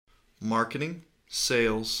marketing,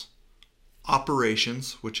 sales,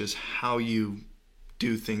 operations, which is how you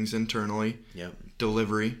do things internally, Yep.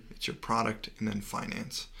 delivery, it's your product, and then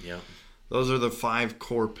finance. Yep. Those are the 5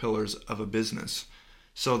 core pillars of a business.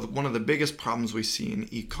 So one of the biggest problems we see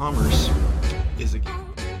in e-commerce is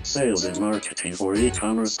sales and marketing for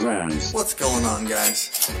e-commerce brands. What's going on,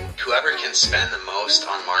 guys? Whoever can spend the most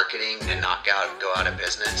on marketing and go out of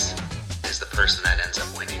business is the person that ends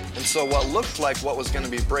up winning. And so what looked like what was going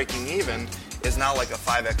to be breaking even is now like a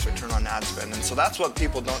 5x return on ad spend. And so that's what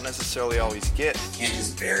people don't necessarily always get. You can't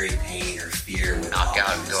just bury pain or fear with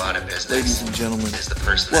go out of business. Ladies and gentlemen, is the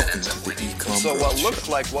person that ends up winning. So what looked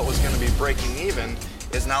like what was going to be breaking even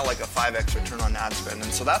is now like a 5x return on ad spend.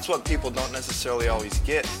 And so that's what people don't necessarily always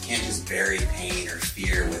get. You can't just bury pain or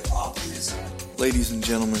fear with optimism. Ladies and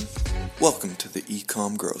gentlemen, welcome to the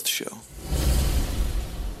eComm Growth Show.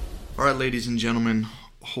 All right, ladies and gentlemen,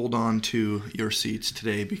 hold on to your seats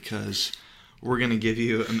today because we're going to give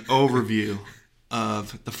you an overview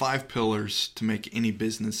of the 5 pillars to make any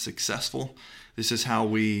business successful. This is how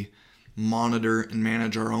we monitor and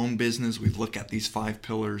manage our own business. We look at these 5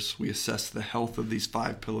 pillars, we assess the health of these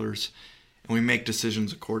 5 pillars, and we make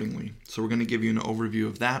decisions accordingly. So we're going to give you an overview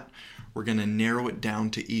of that. We're going to narrow it down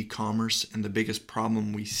to e-commerce and the biggest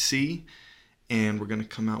problem we see, and we're going to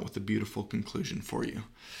come out with a beautiful conclusion for you.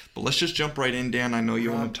 But let's just jump right in, Dan. I know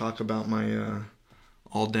you want to talk about my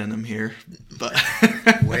all denim here, but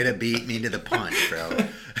way to beat me to the punch, bro.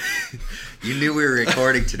 You knew we were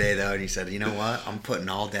recording today, though, and you said, you know what? I'm putting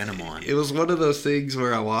all denim on. It was one of those things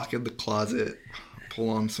where I walk in the closet, pull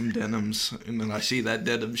on some denims, and then I see that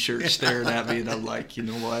denim shirt staring at me, and I'm like, you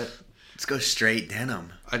know what? Let's go straight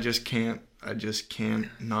denim. I just can't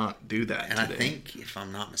not do that and today. I think, if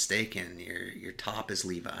I'm not mistaken, your top is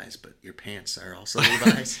Levi's, but your pants are also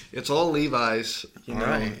Levi's. It's all Levi's, you know,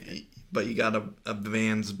 right. But you got a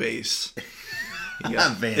Vans base.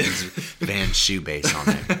 Vans shoe base on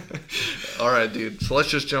there. All right, dude. So let's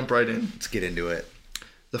just jump right in. Let's get into it.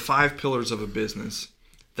 The 5 pillars of a business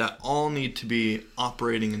that all need to be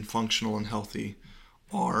operating and functional and healthy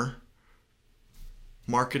are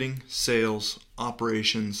marketing, sales,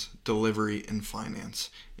 operations, delivery, and finance.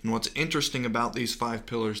 And what's interesting about these 5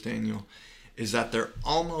 pillars, Daniel, is that they're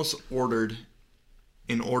almost ordered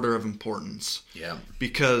in order of importance. Yeah.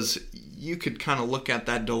 Because you could kind of look at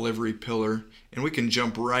that delivery pillar, and we can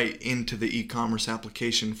jump right into the e-commerce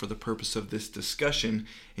application for the purpose of this discussion,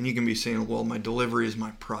 and you can be saying, well, my delivery is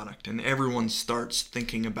my product. And everyone starts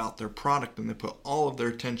thinking about their product, and they put all of their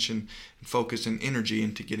attention and focus and energy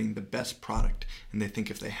into getting the best product. And they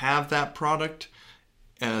think if they have that product,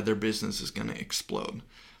 their business is going to explode.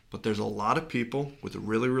 But there's a lot of people with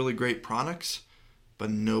really, really great products, but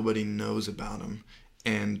nobody knows about them.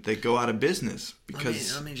 And they go out of business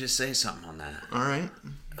because... Let me just say something on that. All right.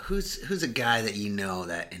 Who's a guy that you know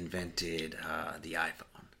that invented the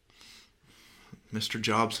iPhone? Mr.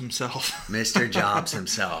 Jobs himself. Mr. Jobs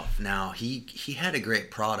himself. Now, he had a great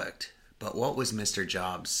product, but what was Mr.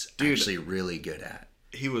 Jobs actually really good at?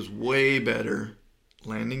 He was way better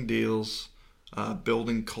landing deals,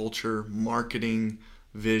 building culture, marketing,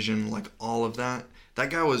 vision, like all of that. That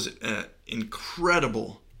guy was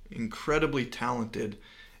incredibly talented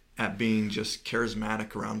at being just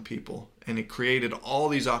charismatic around people, and it created all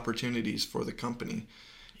these opportunities for the company.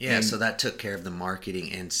 Yeah, so that took care of the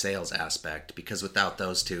marketing and sales aspect, because without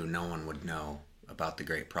those two, no one would know about the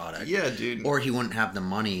great product. Yeah, dude. Or he wouldn't have the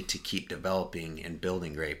money to keep developing and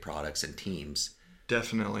building great products and teams.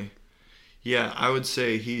 Definitely. Yeah, I would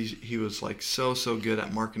say he was like so good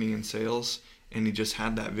at marketing and sales, and he just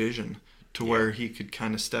had that vision to where he could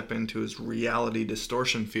kind of step into his reality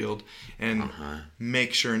distortion field and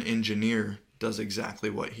make sure an engineer does exactly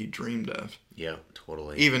what he dreamed of. Yeah,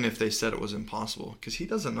 totally. Even if they said it was impossible, because he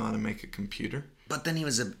doesn't know how to make a computer. But then he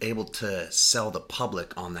was able to sell the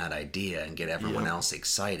public on that idea and get everyone else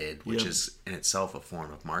excited, which is in itself a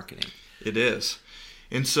form of marketing. It is.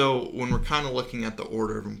 And so when we're kind of looking at the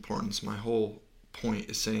order of importance, my whole point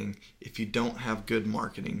is saying if you don't have good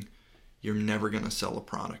marketing, you're never going to sell a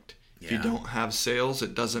product. If you don't have sales,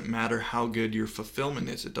 it doesn't matter how good your fulfillment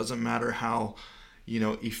is. It doesn't matter how,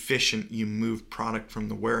 efficient you move product from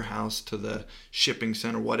the warehouse to the shipping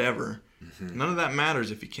center, whatever. Mm-hmm. None of that matters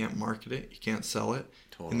if you can't market it, you can't sell it.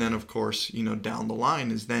 Totally. And then, of course, down the line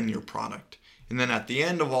is then your product. And then at the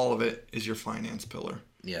end of all of it is your finance pillar.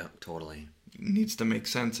 Yeah, totally. It needs to make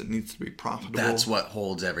sense. It needs to be profitable. That's what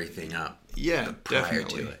holds everything up. Yeah, prior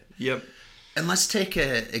definitely. to it. Yep. And let's take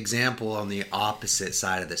an example on the opposite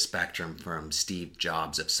side of the spectrum from Steve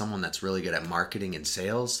Jobs of someone that's really good at marketing and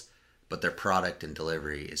sales, but their product and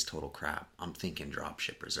delivery is total crap. I'm thinking drop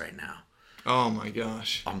shippers right now. Oh my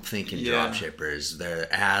gosh. I'm thinking Yeah. drop shippers.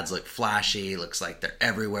 Their ads look flashy. Looks like they're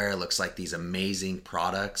everywhere. Looks like these amazing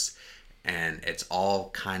products. And it's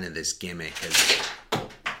all kind of this gimmick.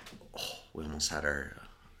 We almost had our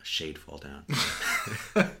shade fall down.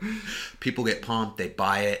 People get pumped. They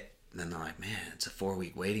buy it. And then they're like, man, it's a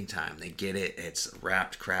 4-week waiting time. They get it. It's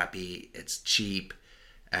wrapped crappy. It's cheap.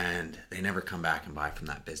 And they never come back and buy from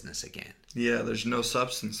that business again. Yeah, there's no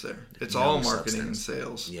substance there. It's No all marketing substance. and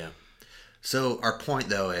sales. Yeah. So our point,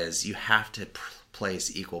 though, is you have to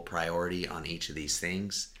place equal priority on each of these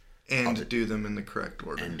things. And do them in the correct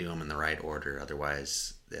order. And do them in the right order.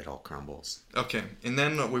 Otherwise, it all crumbles. Okay. And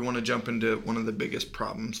then we want to jump into one of the biggest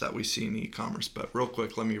problems that we see in e-commerce. But real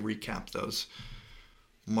quick, let me recap those.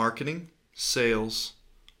 Marketing, sales,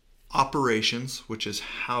 operations, which is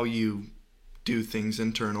how you do things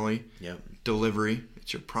internally. Yep. Delivery,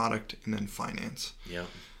 it's your product, and then finance. Yep.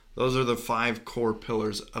 Those are the 5 core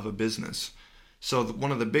pillars of a business. So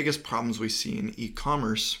one of the biggest problems we see in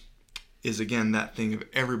e-commerce is, again, that thing of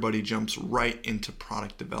everybody jumps right into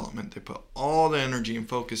product development. They put all the energy and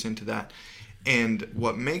focus into that. And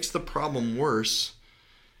what makes the problem worse,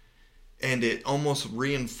 and it almost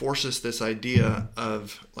reinforces this idea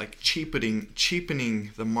of like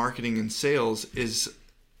cheapening the marketing and sales, is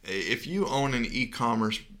if you own an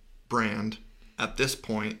e-commerce brand at this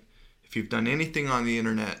point, if you've done anything on the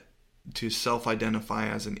internet to self-identify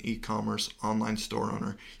as an e-commerce online store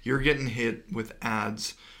owner, you're getting hit with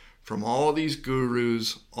ads from all these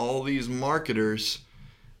gurus, all these marketers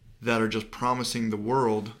that are just promising the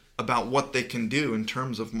world about what they can do in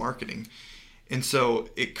terms of marketing. And so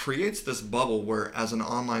it creates this bubble where, as an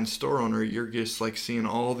online store owner, you're just like seeing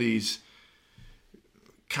all these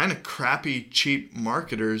kind of crappy, cheap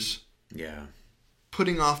marketers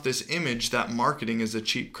putting off this image that marketing is a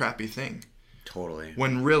cheap, crappy thing. Totally.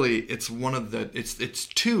 When really it's it's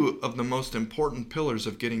 2 of the most important pillars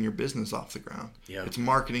of getting your business off the ground. Yeah. It's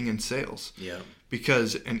marketing and sales. Yeah.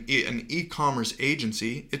 Because an e-commerce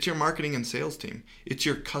agency, it's your marketing and sales team. It's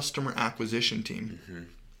your customer acquisition team. Mm-hmm.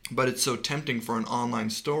 But it's so tempting for an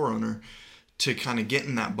online store owner to kind of get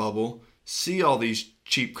in that bubble, see all these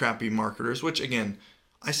cheap, crappy marketers, which, again,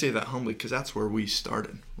 I say that humbly because that's where we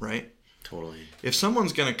started, right? Totally. If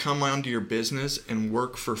someone's going to come onto your business and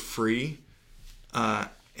work for free,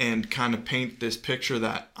 and kind of paint this picture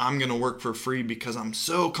that I'm going to work for free because I'm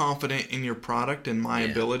so confident in your product and my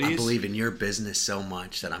abilities. I believe in your business so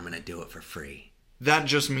much that I'm going to do it for free. That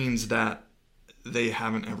just means that they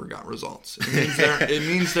haven't ever got results. It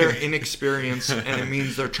means they're inexperienced, and it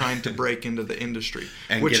means they're trying to break into the industry.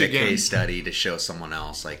 And which, get a again, case study to show someone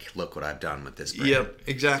else, like, look what I've done with this brand. Yep,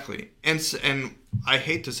 exactly. And I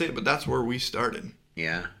hate to say it, but that's where we started.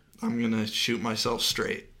 Yeah. I'm going to shoot myself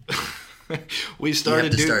straight. We You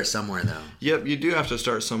started have to start somewhere, though. Yep, you do have to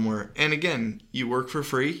start somewhere. And again, you work for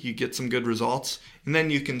free, you get some good results, and then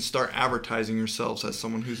you can start advertising yourselves as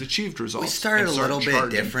someone who's achieved results. We started a little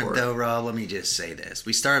bit different, for it. though, Rob. Let me just say this.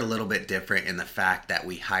 We started a little bit different in the fact that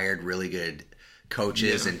we hired really good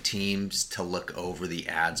coaches and teams to look over the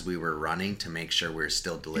ads we were running to make sure we were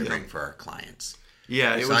still delivering for our clients.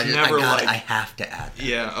 Yeah, it So was I have to add that.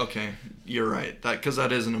 Yeah, okay, you're right. Because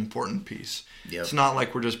that is an important piece. Yep. It's not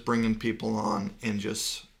like we're just bringing people on and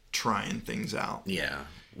just trying things out. Yeah.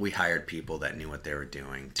 We hired people that knew what they were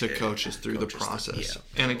doing to coach us through the process.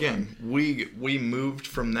 Yeah. And again, we moved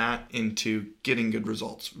from that into getting good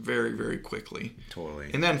results very, very quickly.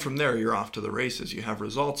 Totally. And then from there, you're off to the races. You have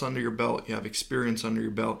results under your belt. You have experience under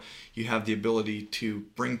your belt. You have the ability to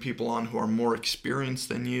bring people on who are more experienced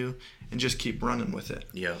than you and just keep running with it.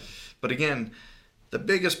 Yeah. But again, the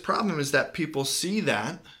biggest problem is that people see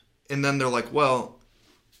that and then they're like, well,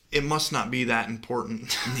 it must not be that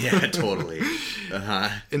important. Yeah, totally. Uh-huh.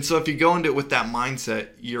 And so if you go into it with that mindset,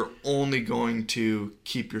 you're only going to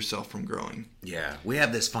keep yourself from growing. Yeah. We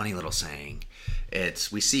have this funny little saying.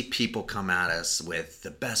 We see people come at us with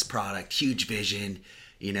the best product, huge vision,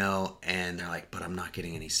 and they're like, but I'm not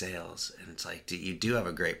getting any sales. And it's like, you do have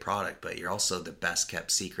a great product, but you're also the best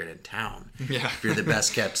kept secret in town. Yeah. If you're the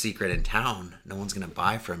best kept secret in town, no one's going to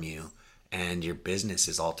buy from you. And your business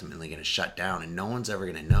is ultimately going to shut down, and no one's ever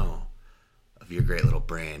going to know of your great little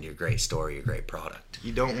brand, your great store, your great product.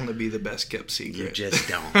 You don't want to be the best kept secret. You just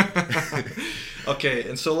don't. Okay,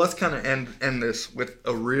 and so let's kind of end this with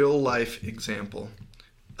a real life example.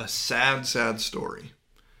 A sad, sad story.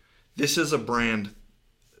 This is a brand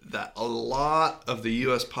that a lot of the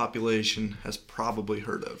U.S. population has probably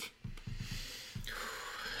heard of.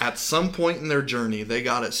 At some point in their journey, they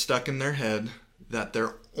got it stuck in their head that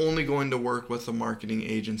they're only going to work with a marketing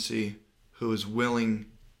agency who is willing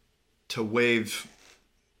to waive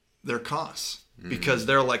their costs. Because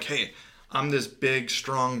they're like, hey, I'm this big,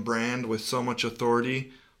 strong brand with so much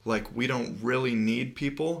authority. Like, we don't really need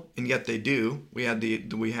people, and yet they do. We had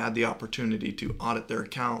the opportunity to audit their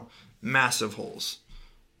account. Massive holes.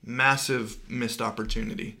 Massive missed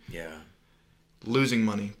opportunity. Yeah. Losing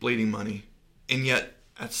money, bleeding money. And yet,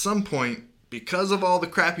 at some point, because of all the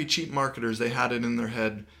crappy, cheap marketers, they had it in their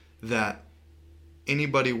head that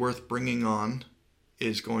anybody worth bringing on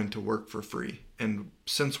is going to work for free. And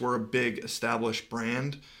since we're a big, established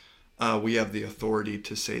brand, we have the authority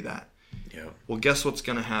to say that. Yeah. Well, guess what's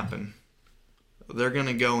going to happen? They're going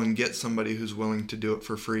to go and get somebody who's willing to do it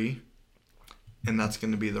for free, and that's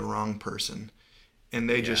going to be the wrong person. And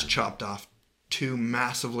they just chopped off 2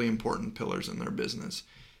 massively important pillars in their business.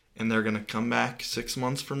 And they're going to come back 6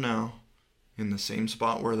 months from now in the same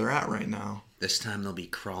spot where they're at right now. This time they'll be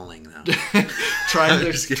crawling, though. trying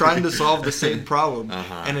to solve the same problem.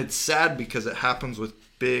 And it's sad because it happens with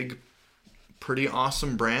big, pretty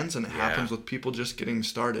awesome brands, and it happens with people just getting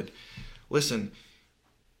started. Listen,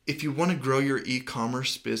 if you want to grow your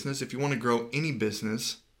e-commerce business, if you want to grow any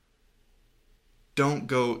business,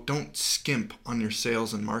 don't skimp on your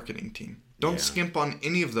sales and marketing team. Don't skimp on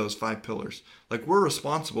any of those 5 pillars. Like, we're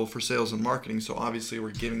responsible for sales and marketing, so obviously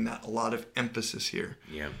we're giving that a lot of emphasis here.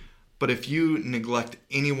 Yeah. But if you neglect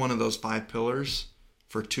any one of those 5 pillars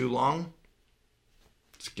for too long,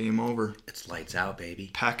 it's game over. It's lights out,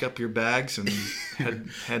 baby. Pack up your bags and head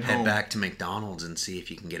home. Head back to McDonald's and see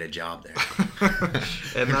if you can get a job there.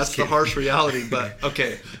 And that's the harsh reality. But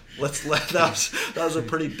okay, that was a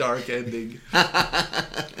pretty dark ending.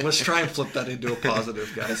 Let's try and flip that into a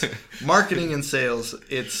positive, guys. Marketing and sales,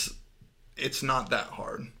 it's not that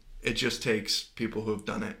hard. It just takes people who have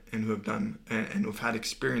done it and who've had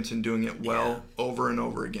experience in doing it well over and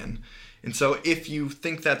over again. And so if you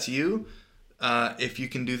think that's you, if you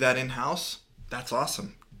can do that in-house, that's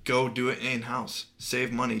awesome. Go do it in-house.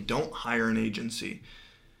 Save money. Don't hire an agency.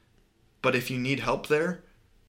 But if you need help there,